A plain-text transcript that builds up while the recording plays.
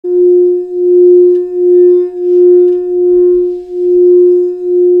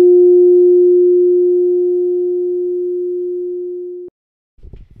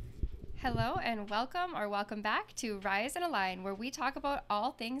welcome or welcome back to Rise and Align, where we talk about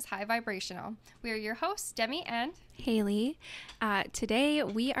all things high vibrational. We are your hosts, Demi and Halie. Today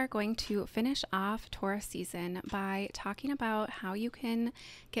we are going to finish off Taurus season by talking about how you can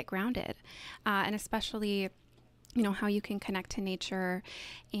get grounded, and especially, how you can connect to nature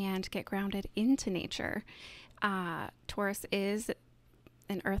and get grounded into nature. Taurus is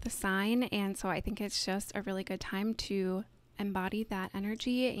an earth sign, and so I think it's just a really good time to embody that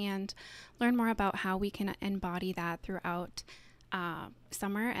energy and learn more about how we can embody that throughout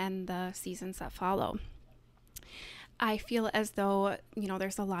summer and the seasons that follow. I feel as though,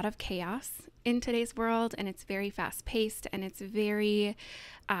 there's a lot of chaos in today's world, and it's very fast paced and it's very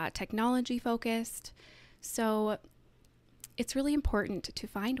technology focused. So it's really important to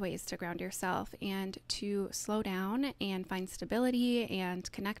find ways to ground yourself and to slow down and find stability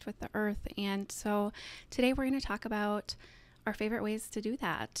and connect with the earth. And so today we're going to talk about our favorite ways to do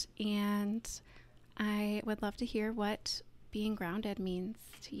that. And I would love to hear what being grounded means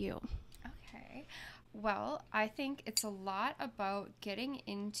to you. Okay. Well, I think it's a lot about getting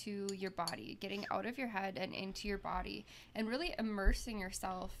into your body, getting out of your head and into your body, and really immersing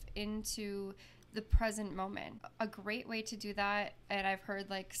yourself into the present moment. A great way to do that, and I've heard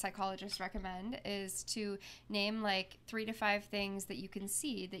psychologists recommend, is to name 3 to 5 things that you can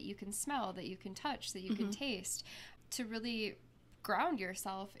see, that you can smell, that you can touch, that you can taste, to really ground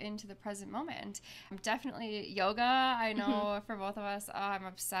yourself into the present moment. Definitely yoga, I know for both of us, I'm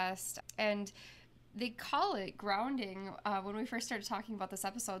obsessed. And they call it grounding. When we first started talking about this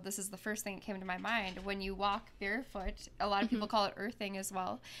episode, this is the first thing that came to my mind. When you walk barefoot, a lot of people call it earthing as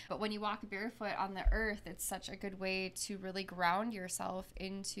well. But when you walk barefoot on the earth, it's such a good way to really ground yourself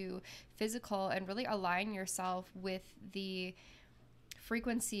into physical and really align yourself with the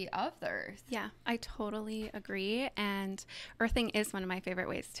frequency of the earth. Yeah, I totally agree. And earthing is one of my favorite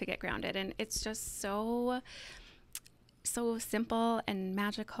ways to get grounded. And it's just so simple and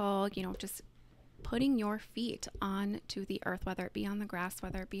magical, just putting your feet onto the earth, whether it be on the grass,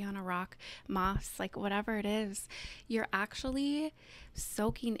 whether it be on a rock, moss, whatever it is, you're actually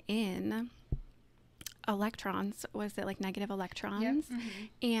soaking in electrons. Was it negative electrons? Yep.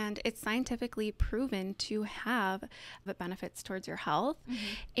 And it's scientifically proven to have the benefits towards your health.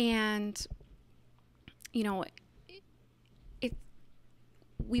 And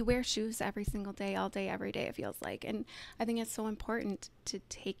we wear shoes every single day, all day, every day, it feels like. And I think it's so important to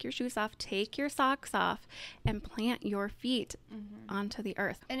take your shoes off, take your socks off, and plant your feet onto the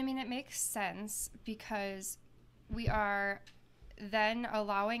earth. And I mean, it makes sense because we are then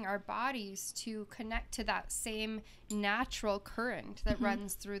allowing our bodies to connect to that same natural current that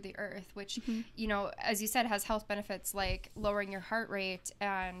runs through the earth, which, as you said, has health benefits like lowering your heart rate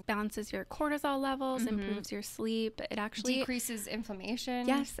and balances your cortisol levels, improves your sleep. It actually decreases inflammation.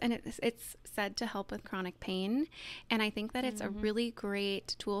 Yes, and it's said to help with chronic pain. And I think that it's a really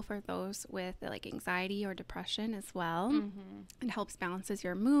great tool for those with anxiety or depression as well. It helps balances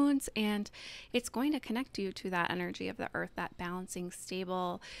your moods, and it's going to connect you to that energy of the earth, that balancing,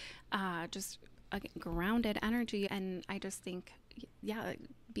 stable, just grounded energy. And I just think,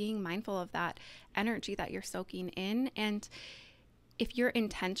 being mindful of that energy that you're soaking in, and if you're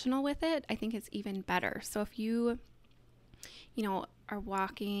intentional with it, I think it's even better. So if you are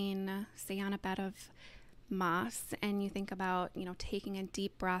walking, say, on a bed of moss, and you think about taking a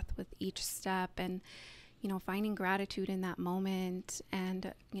deep breath with each step, and finding gratitude in that moment,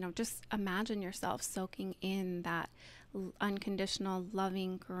 and just imagine yourself soaking in that unconditional,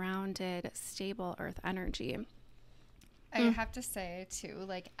 loving, grounded, stable earth energy. I have to say too,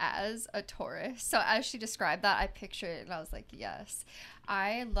 as a Taurus, so as she described that, I pictured it and I was like, yes.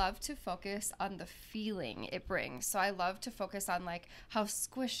 I love to focus on the feeling it brings. So I love to focus on how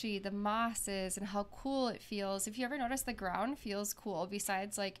squishy the moss is and how cool it feels. If you ever notice, the ground feels cool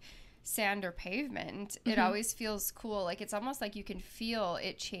besides sand or pavement. It always feels cool. It's almost like you can feel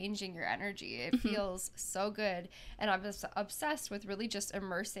it changing your energy. It feels so good. And I'm just obsessed with really just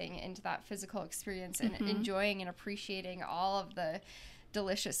immersing into that physical experience and enjoying and appreciating all of the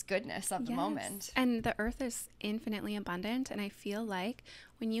delicious goodness of the moment. And the earth is infinitely abundant. And I feel like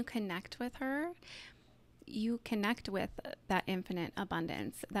when you connect with her, you connect with that infinite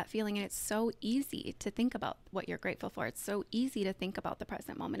abundance, that feeling. And it's so easy to think about what you're grateful for. It's so easy to think about the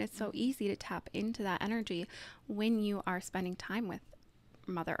present moment. It's so easy to tap into that energy when you are spending time with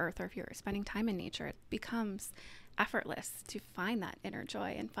Mother Earth, or if you're spending time in nature. It becomes effortless to find that inner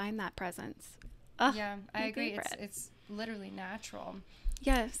joy and find that presence. Yeah, I agree. It's literally natural.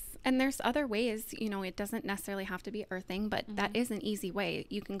 Yes. And there's other ways, you know, it doesn't necessarily have to be earthing, but that is an easy way.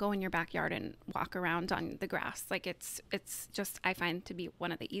 You can go in your backyard and walk around on the grass. Like it's just, I find to be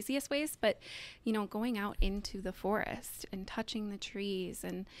one of the easiest ways. But, you know, going out into the forest and touching the trees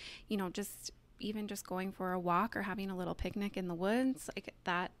and, you know, just even just going for a walk or having a little picnic in the woods, like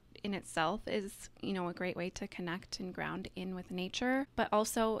that in itself is, you know, a great way to connect and ground in with nature, but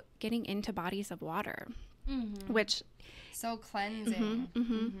also getting into bodies of water, which so cleansing.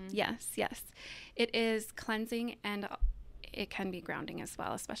 Yes, it is cleansing, and it can be grounding as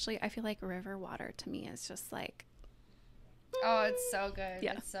well. Especially, I feel like river water to me is just like, oh, it's so good.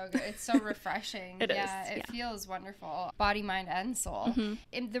 Yeah. It's so good. It's so refreshing. It is. It feels wonderful, body, mind, and soul.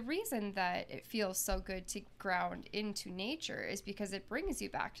 And the reason that it feels so good to ground into nature is because it brings you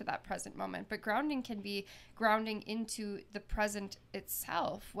back to that present moment. But grounding can be grounding into the present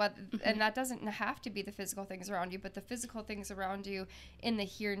itself. And that doesn't have to be the physical things around you, but the physical things around you in the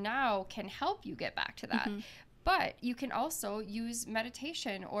here now can help you get back to that. But you can also use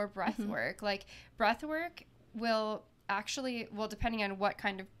meditation or breath work. Like breath work will actually, well, depending on what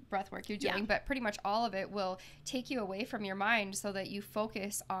kind of breath work you're doing, but pretty much all of it will take you away from your mind so that you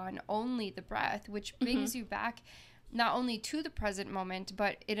focus on only the breath, which brings you back not only to the present moment,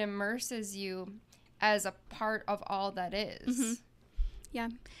 but it immerses you as a part of all that is.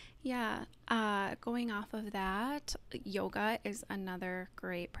 Going off of that, yoga is another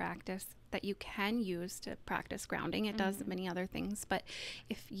great practice that you can use to practice grounding. It does many other things, but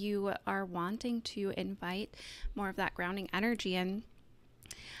if you are wanting to invite more of that grounding energy in,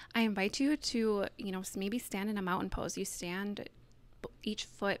 I invite you to, you know, maybe stand in a mountain pose. You stand each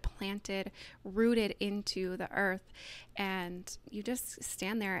foot planted, rooted into the earth, and you just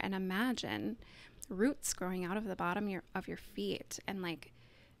stand there and imagine roots growing out of the bottom of your feet and like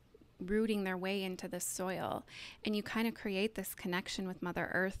rooting their way into the soil. And you kind of create this connection with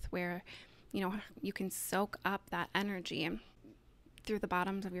Mother Earth where, you know, you can soak up that energy through the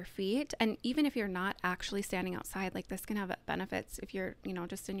bottoms of your feet. And even if you're not actually standing outside, like this can have benefits if you're, you know,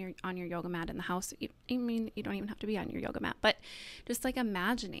 just on your yoga mat in the house. I mean, you don't even have to be on your yoga mat, but just like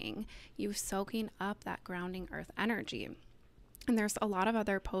imagining you soaking up that grounding earth energy. And there's a lot of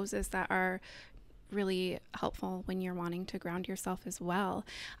other poses that are really helpful when you're wanting to ground yourself as well.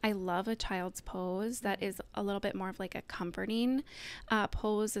 I love a child's pose that is a little bit more of like a comforting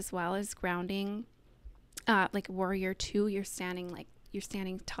pose as well as grounding. Like warrior two, you're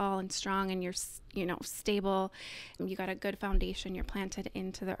standing tall and strong, and you're, you know, stable. You got a good foundation. You're planted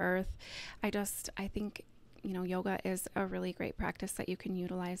into the earth. I think, you know, yoga is a really great practice that you can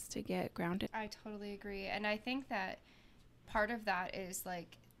utilize to get grounded. I totally agree. And I think that part of that is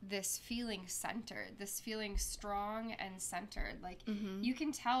like this feeling centered, this feeling strong and centered. Like you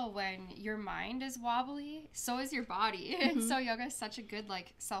can tell when your mind is wobbly, so is your body. And so yoga is such a good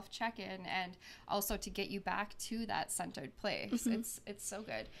like self check-in, and also to get you back to that centered place. It's so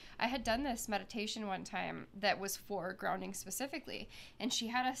good. I had done this meditation one time that was for grounding specifically, and she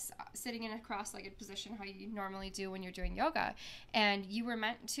had us sitting in a cross-legged position, how you normally do when you're doing yoga, and you were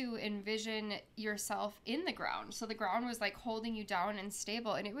meant to envision yourself in the ground, so the ground was like holding you down and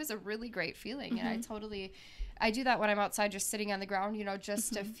stable, and it was a really great feeling. And I do that when I'm outside just sitting on the ground, you know,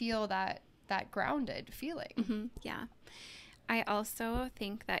 just to feel that grounded feeling. Yeah. I also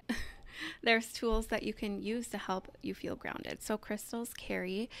think that there's tools that you can use to help you feel grounded. So crystals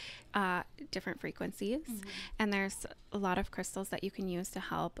carry different frequencies, and there's a lot of crystals that you can use to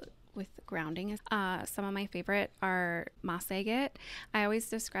help with grounding. Some of my favorite are moss agate. I always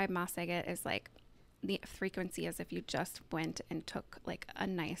describe moss agate as like the frequency as if you just went and took like a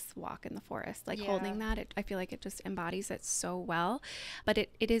nice walk in the forest, like holding that. I feel like it just embodies it so well. But it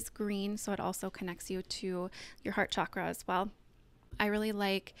is green, so it also connects you to your heart chakra as well. I really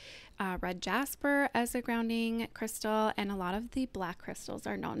like red jasper as a grounding crystal, and a lot of the black crystals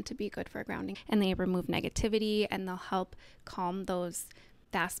are known to be good for grounding, and they remove negativity and they'll help calm those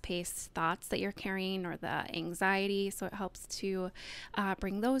fast-paced thoughts that you're carrying or the anxiety. So it helps to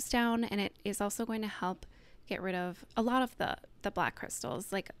bring those down, and it is also going to help get rid of a lot of the black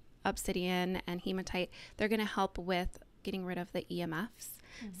crystals like obsidian and hematite. They're going to help with getting rid of the EMFs.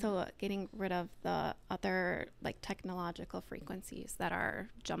 So getting rid of the other like technological frequencies that are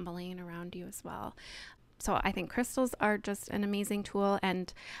jumbling around you as well. So I think crystals are just an amazing tool.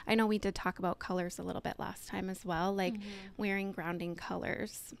 And I know we did talk about colors a little bit last time as well. Like wearing grounding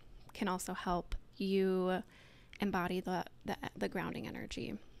colors can also help you embody the grounding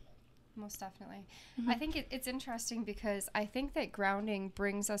energy. Most definitely. I think it's interesting because I think that grounding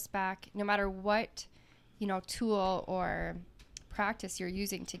brings us back, no matter what, you know, tool or practice you're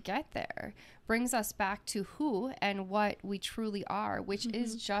using to get there, brings us back to who and what we truly are, which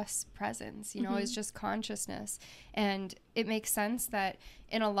is just presence, you know, is just consciousness. And it makes sense that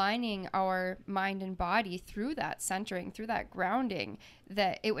in aligning our mind and body through that centering, through that grounding,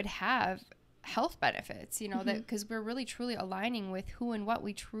 that it would have health benefits, you know, that because we're really truly aligning with who and what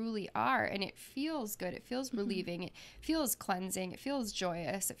we truly are, and it feels good, it feels relieving, it feels cleansing, it feels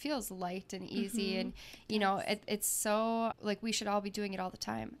joyous, it feels light and easy, and you know, it's so like we should all be doing it all the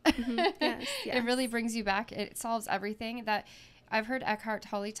time. Yes. It really brings you back. It solves everything. That I've heard Eckhart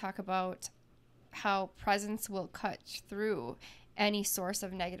Tolle talk about how presence will cut through any source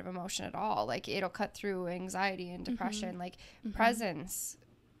of negative emotion at all. Like it'll cut through anxiety and depression. Like presence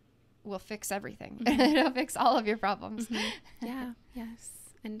will fix everything. It'll fix all of your problems. Yeah. Yes.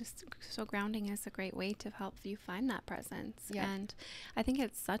 And so grounding is a great way to help you find that presence. Yeah. And I think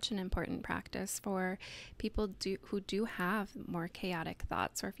it's such an important practice for people who do have more chaotic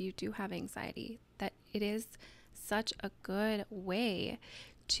thoughts, or if you do have anxiety, that it is such a good way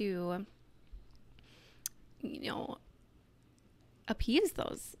to, you know, appease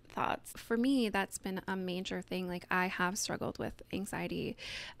those thoughts. For me, that's been a major thing. Like I have struggled with anxiety,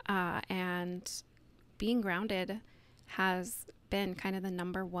 and being grounded has been kind of the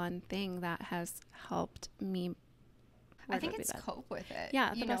number one thing that has helped me. I think it's cope with it.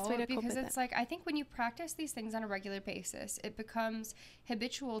 Yeah, the best way to cope with it. Because it's like, I think when you practice these things on a regular basis, it becomes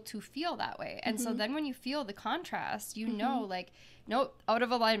habitual to feel that way. And so then when you feel the contrast, you know, like, nope, out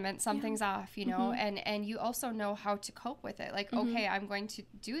of alignment, something's off, you know, and you also know how to cope with it. Like, okay, I'm going to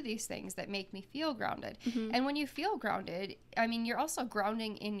do these things that make me feel grounded. And when you feel grounded, I mean, you're also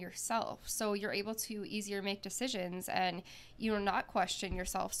grounding in yourself. So you're able to easier make decisions and, you know, not question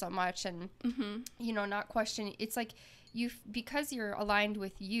yourself so much and, you know, not question. It's like, because you're aligned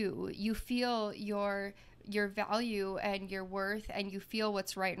with you feel your value and your worth, and you feel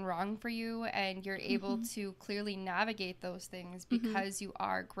what's right and wrong for you, and you're able to clearly navigate those things because you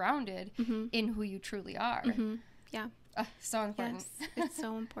are grounded in who you truly are. Yeah. So important. Yes, it's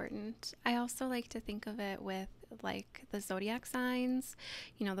so important. I also like to think of it with like the zodiac signs,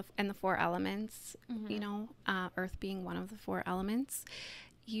 you know, and the four elements, you know, earth being one of the four elements.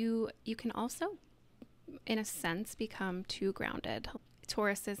 You can also, in a sense, become too grounded.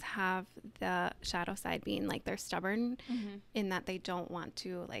 Tauruses have the shadow side being like they're stubborn in that they don't want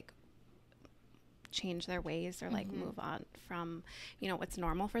to like change their ways or like move on from, you know, what's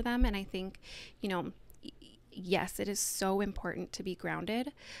normal for them. And I think, you know, yes, it is so important to be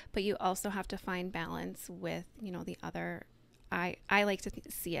grounded, but you also have to find balance with, you know, the other. I like to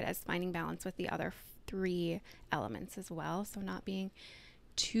see it as finding balance with the other three elements as well. So not being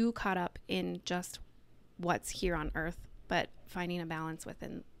too caught up in just what's here on earth, but finding a balance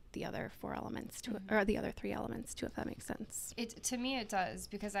within the other four elements too, or the other three elements too, if that makes sense. To me it does,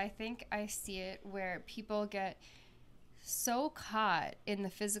 because I think I see it where people get so caught in the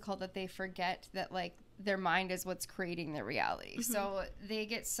physical that they forget that like their mind is what's creating their reality. So they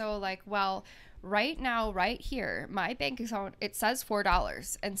get so like, well, right now, right here, my bank account, it says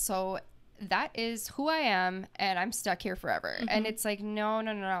 $4, and so that is who I am, and I'm stuck here forever. And it's like, no.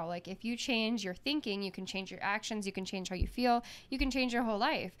 Like, if you change your thinking, you can change your actions, you can change how you feel, you can change your whole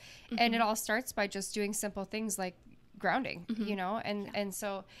life. And it all starts by just doing simple things like grounding, you know? And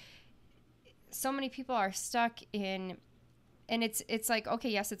so many people are stuck in, and it's like, okay,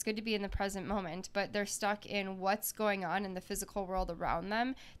 yes, it's good to be in the present moment, but they're stuck in what's going on in the physical world around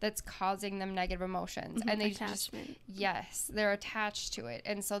them that's causing them negative emotions. And they Attachment. they're attached to it.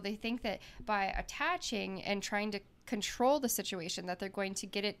 And so they think that by attaching and trying to control the situation, that they're going to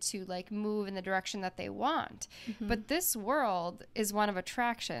get it to like move in the direction that they want. But this world is one of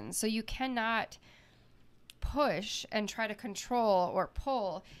attraction. So you cannot push and try to control or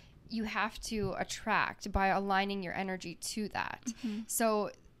pull. You have to attract by aligning your energy to that.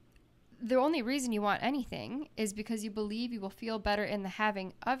 So the only reason you want anything is because you believe you will feel better in the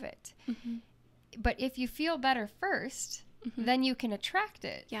having of it. But if you feel better first, then you can attract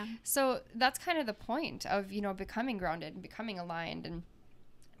it. Yeah. So that's kind of the point of, you know, becoming grounded and becoming aligned and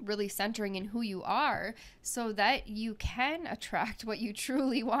really centering in who you are, so that you can attract what you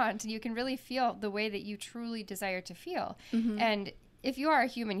truly want, and you can really feel the way that you truly desire to feel. And if you are a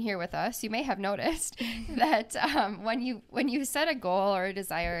human here with us, you may have noticed that when you set a goal or a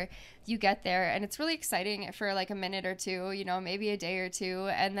desire, you get there, and it's really exciting for like a minute or two, you know, maybe a day or two,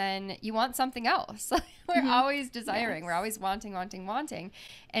 and then you want something else. We're always desiring, we're always wanting.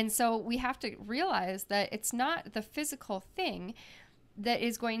 And so we have to realize that it's not the physical thing that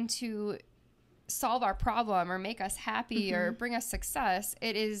is going to solve our problem or make us happy or bring us success.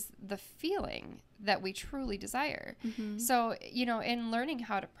 It is the feeling that we truly desire. So, you know, in learning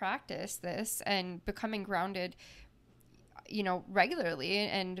how to practice this and becoming grounded, you know, regularly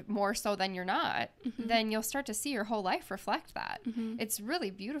and more so than you're not, then you'll start to see your whole life reflect that. It's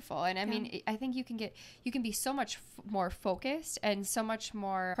really beautiful. And I mean, I think you can be so much more focused and so much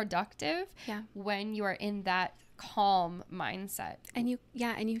more productive when you are in that calm mindset. And you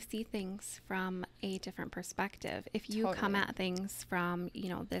see things from a different perspective. If you come at things from, you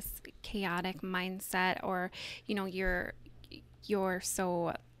know, this chaotic mindset, or, you know, you're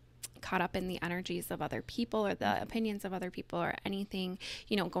so caught up in the energies of other people or the opinions of other people or anything,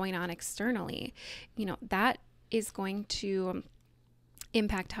 you know, going on externally, you know, that is going to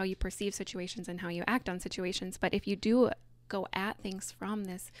impact how you perceive situations and how you act on situations. But if you do go at things from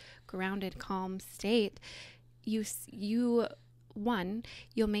this grounded, calm state, you'll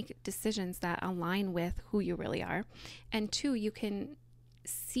make decisions that align with who you really are. And two, you can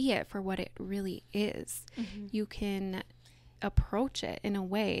see it for what it really is. You can approach it in a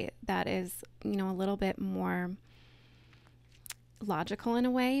way that is, you know, a little bit more logical in a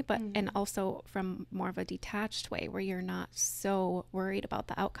way, but and also from more of a detached way, where you're not so worried about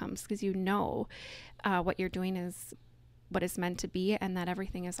the outcomes, because you know what you're doing is what is meant to be, and that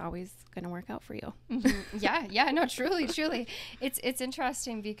everything is always going to work out for you. No, truly it's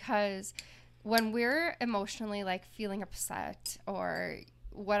interesting, because when we're emotionally like feeling upset or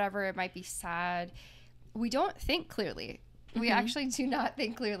whatever, it might be sad, we don't think clearly. We actually do not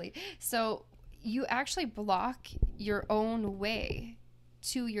think clearly. So you actually block your own way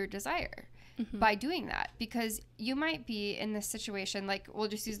to your desire by doing that, because you might be in this situation, like we'll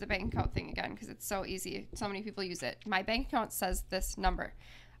just use the bank account thing again because it's so easy. So many people use it. My bank account says this number.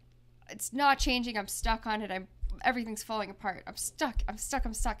 It's not changing. I'm stuck on it. Everything's falling apart. I'm stuck.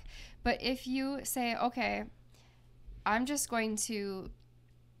 But if you say, okay, I'm just going to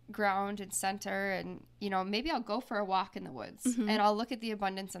ground and center, and, you know, maybe I'll go for a walk in the woods and I'll look at the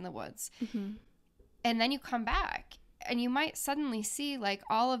abundance in the woods. And then you come back and you might suddenly see like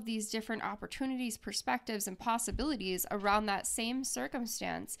all of these different opportunities, perspectives, and possibilities around that same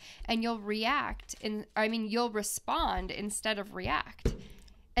circumstance, and you'll you'll respond instead of react.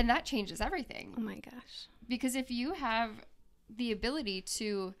 And that changes everything. Oh my gosh. Because if you have the ability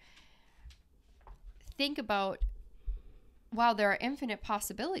to think about, wow, there are infinite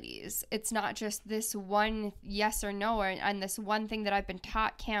possibilities. It's not just this one yes or no, and this one thing that I've been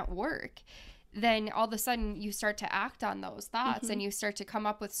taught can't work. Then all of a sudden you start to act on those thoughts and you start to come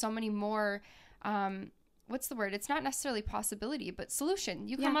up with so many more, what's the word? It's not necessarily possibility, but solution.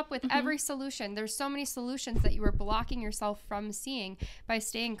 You come up with every solution. There's so many solutions that you are blocking yourself from seeing by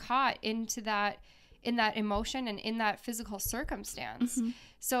staying caught in that emotion and in that physical circumstance.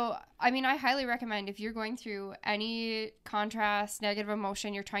 So, I mean, I highly recommend, if you're going through any contrast, negative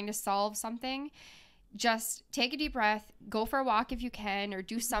emotion, you're trying to solve something, just take a deep breath, go for a walk if you can, or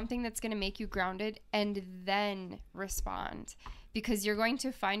do something that's going to make you grounded, and then respond. Because you're going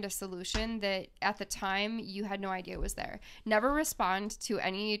to find a solution that at the time you had no idea was there. Never respond to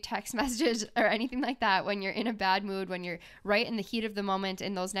any text message or anything like that when you're in a bad mood, when you're right in the heat of the moment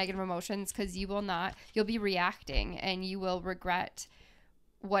in those negative emotions, because you'll be reacting and you will regret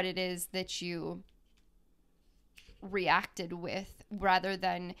what it is that you reacted with, rather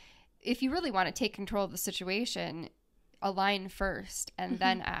than, if you really want to take control of the situation, align first and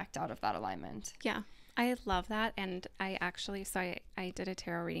then act out of that alignment. Yeah. I love that. And I did a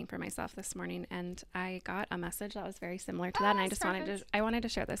tarot reading for myself this morning, and I got a message that was very similar to that. And I just wanted to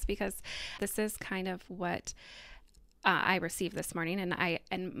share this, because this is kind of what I received this morning.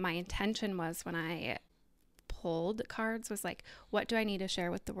 And my intention was, when I pulled cards, was like, what do I need to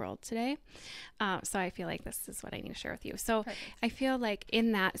share with the world today? So I feel like this is what I need to share with you. So perfect. I feel like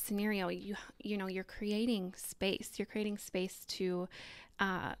in that scenario, you're creating space. You're creating space to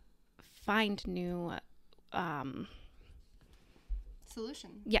find new solution.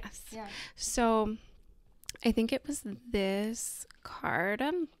 Yes. Yeah. So I think it was this card.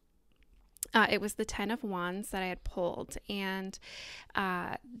 It was the 10 of Wands that I had pulled, and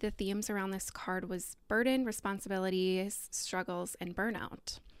the themes around this card was burden, responsibilities, struggles, and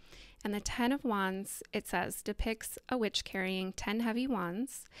burnout. And the 10 of Wands, it says, depicts a witch carrying 10 heavy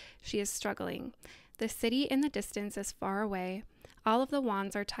wands. She is struggling. The city in the distance is far away. All of the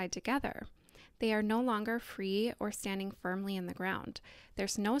wands are tied together. They are no longer free or standing firmly in the ground.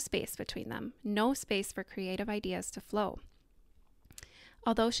 There's no space between them, no space for creative ideas to flow.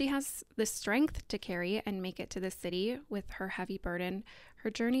 Although she has the strength to carry and make it to the city with her heavy burden, her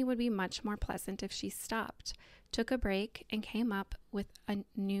journey would be much more pleasant if she stopped, took a break, and came up with a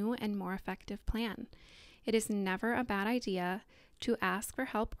new and more effective plan. It is never a bad idea to ask for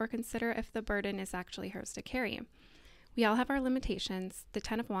help or consider if the burden is actually hers to carry. We all have our limitations. The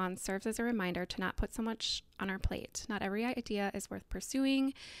Ten of Wands serves as a reminder to not put so much on our plate. Not every idea is worth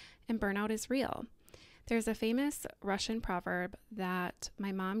pursuing, and burnout is real. There's a famous Russian proverb that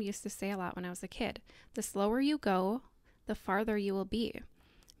my mom used to say a lot when I was a kid. The slower you go, the farther you will be.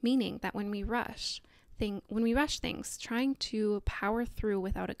 Meaning that when we rush things, trying to power through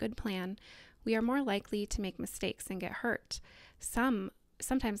without a good plan, we are more likely to make mistakes and get hurt.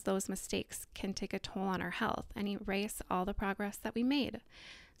 Sometimes those mistakes can take a toll on our health and erase all the progress that we made.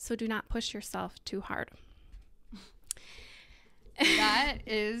 So do not push yourself too hard. That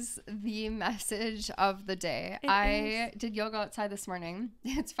is the message of the day. I did yoga outside this morning.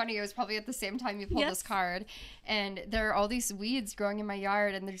 It's funny, it was probably at the same time you pulled this card, and there are all these weeds growing in my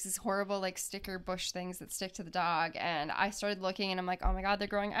yard, and there's these horrible like sticker bush things that stick to the dog, and I started looking and I'm like, oh my god, they're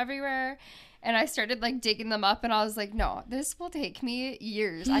growing everywhere. And I started like digging them up, and I was like, no, this will take me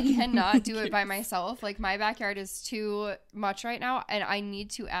years. I cannot do it by myself. Like, my backyard is too much right now, and I need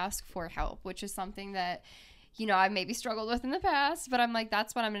to ask for help, which is something that, you know, I maybe struggled with in the past, but I'm like,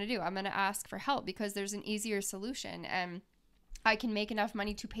 that's what I'm going to do. I'm going to ask for help because there's an easier solution, and I can make enough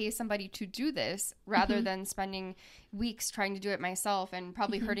money to pay somebody to do this rather than spending weeks trying to do it myself and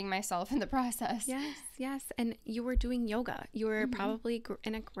probably hurting myself in the process. Yes. And you were doing yoga. You were probably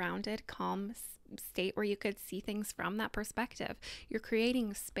in a grounded, calm state where you could see things from that perspective. You're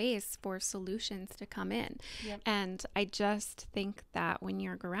creating space for solutions to come in. Yep. And I just think that when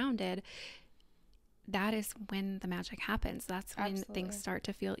you're grounded, that is when the magic happens. That's when things start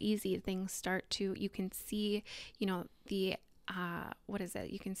to feel easy. Things start to, you can see, you know, the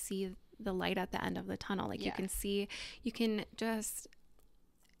you can see the light at the end of the tunnel. Like you can just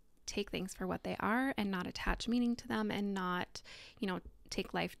take things for what they are and not attach meaning to them, and not, you know,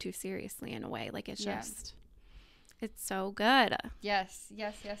 take life too seriously in a way. Like it's just, it's so good. Yes.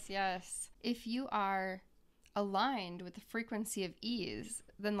 If you are aligned with the frequency of ease,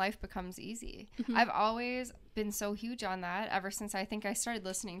 then life becomes easy. I've always been so huge on that ever since I think I started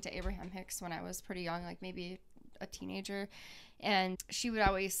listening to Abraham Hicks when I was pretty young, like maybe a teenager. And she would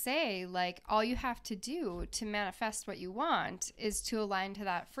always say, like, all you have to do to manifest what you want is to align to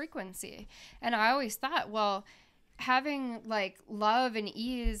that frequency. And I always thought, well, having like love and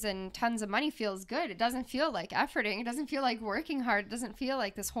ease and tons of money feels good. It doesn't feel like efforting. It doesn't feel like working hard. It doesn't feel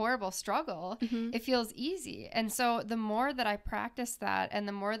like this horrible struggle. It feels easy. And so the more that I practiced that, and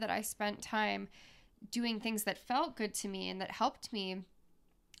the more that I spent time doing things that felt good to me and that helped me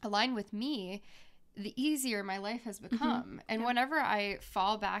align with me, the easier my life has become. And whenever I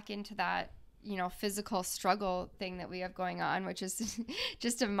fall back into that, you know, physical struggle thing that we have going on, which is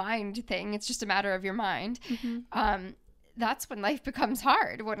just a mind thing, it's just a matter of your mind, that's when life becomes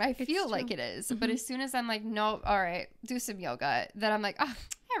hard, when I feel like it is. But as soon as I'm like, no, all right, do some yoga, then I'm like, oh,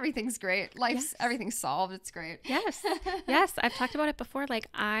 everything's great. Everything's solved. It's great. Yes. I've talked about it before. Like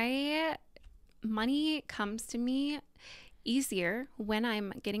money comes to me easier when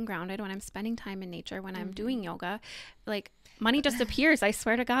I'm getting grounded, when I'm spending time in nature, when I'm doing yoga. Like money just appears. I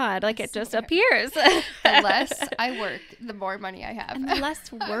swear to God, like it just appears. The less I work, the more money I have, and the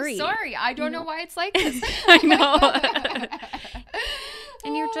less worry. Sorry, I don't know why it's like this. I know.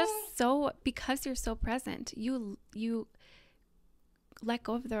 And you're just because you're so present, you let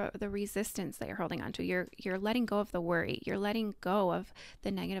go of the resistance that you're holding on to. You're letting go of the worry. You're letting go of the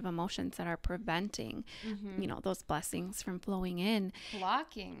negative emotions that are preventing, you know, those blessings from flowing in.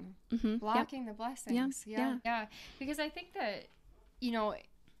 Blocking the blessings. Yeah. Because I think that, you know,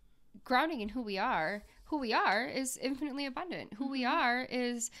 grounding in who we are is infinitely abundant. Who we are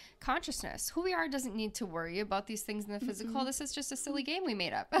is consciousness. Who we are doesn't need to worry about these things in the physical. This is just a silly game we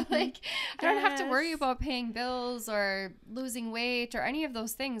made up. Like, I don't have to worry about paying bills or losing weight or any of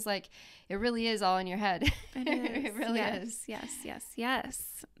those things. Like, it really is all in your head. It really is.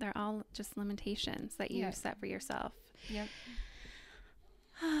 Yes. They're all just limitations that you set for yourself. Yep.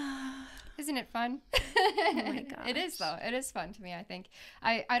 Isn't it fun? Oh my gosh. It is, though. It is fun to me, I think.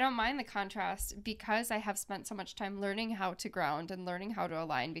 I don't mind the contrast because I have spent so much time learning how to ground and learning how to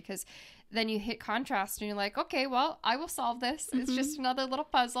align, because then you hit contrast and you're like, okay, well, I will solve this. It's just another little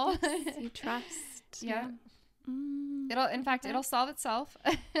puzzle. Yes, you trust. Yeah. It'll solve itself.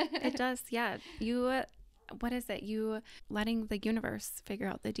 It does. Yeah. What is it? You letting the universe figure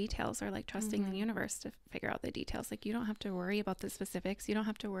out the details, or like trusting the universe to figure out the details. Like, you don't have to worry about the specifics. You don't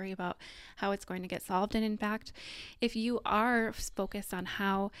have to worry about how it's going to get solved. And in fact, if you are focused on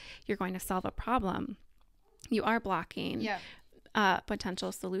how you're going to solve a problem, you are blocking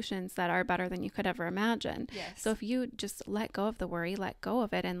potential solutions that are better than you could ever imagine. Yes. So if you just let go of the worry, let go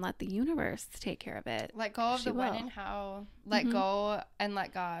of it, and let the universe take care of it. Let go of the when and how. Let go and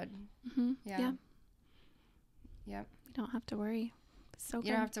let God. Yeah. Yep. You don't have to worry. So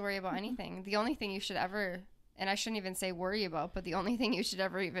you don't have to worry about anything. The only thing you should ever, and I shouldn't even say worry about, but the only thing you should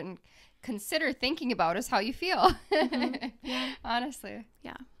ever even consider thinking about is how you feel. Yeah. Honestly.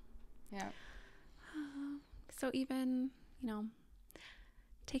 Yeah. Yeah. So even,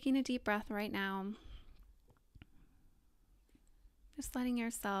 taking a deep breath right now, just letting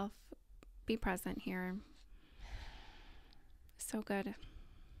yourself be present here. So good.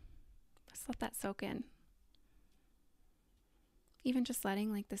 Just let that soak in. Even just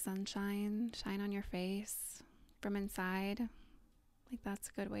letting like the sunshine shine on your face from inside. Like that's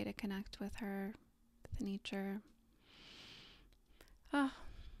a good way to connect with her, with the nature. Oh.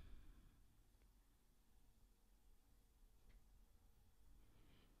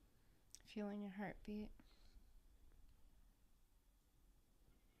 Feeling your heartbeat.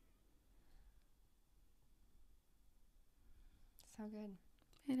 So good.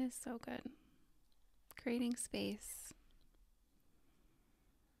 It is so good. Creating space.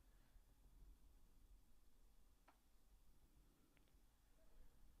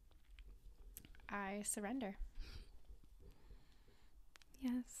 I surrender.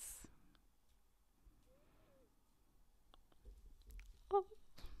 Yes. Oh,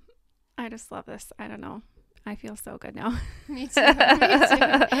 I just love this. I don't know. I feel so good now. Me too. Me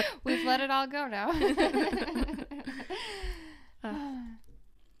too. We've let it all go now.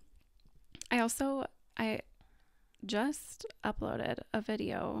 I just uploaded a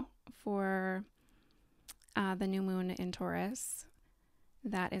video for the new moon in Taurus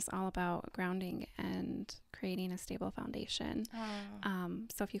that is all about grounding and creating a stable foundation.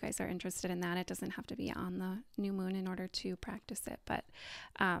 So if you guys are interested in that, it doesn't have to be on the new moon in order to practice it, but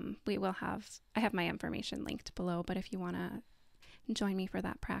I have my information linked below, but if you want to join me for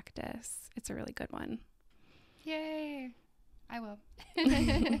that practice, it's a really good one. Yay. I will.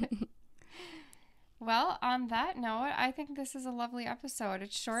 Well, on that note, I think this is a lovely episode.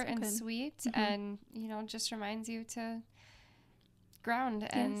 It's short and sweet, and just reminds you to ground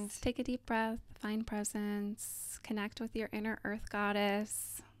and take a deep breath, find presence, connect with your inner earth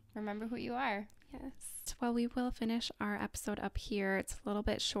goddess. Remember who you are. Yes. Well, we will finish our episode up here. It's a little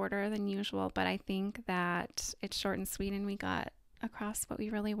bit shorter than usual, but I think that it's short and sweet, and we got across what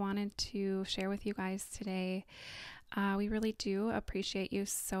we really wanted to share with you guys today. We really do appreciate you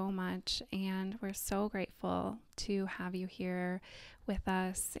so much, and we're so grateful to have you here with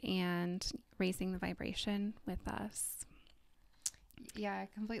us and raising the vibration with us. Yeah, I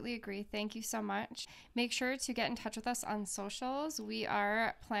completely agree. Thank you so much. Make sure to get in touch with us on socials. We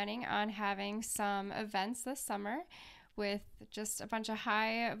are planning on having some events this summer with just a bunch of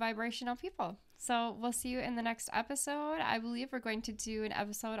high vibrational people. So we'll see you in the next episode. I believe we're going to do an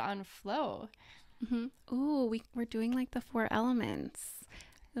episode on flow. Ooh, we're doing like the 4 elements.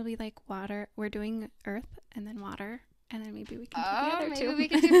 It'll be like water. We're doing earth and then water, and then maybe we can do the other two. Maybe we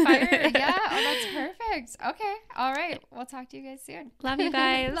can do fire. Yeah. Oh, that's perfect. Okay. All right. We'll talk to you guys soon. Love you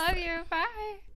guys. Love you. Bye.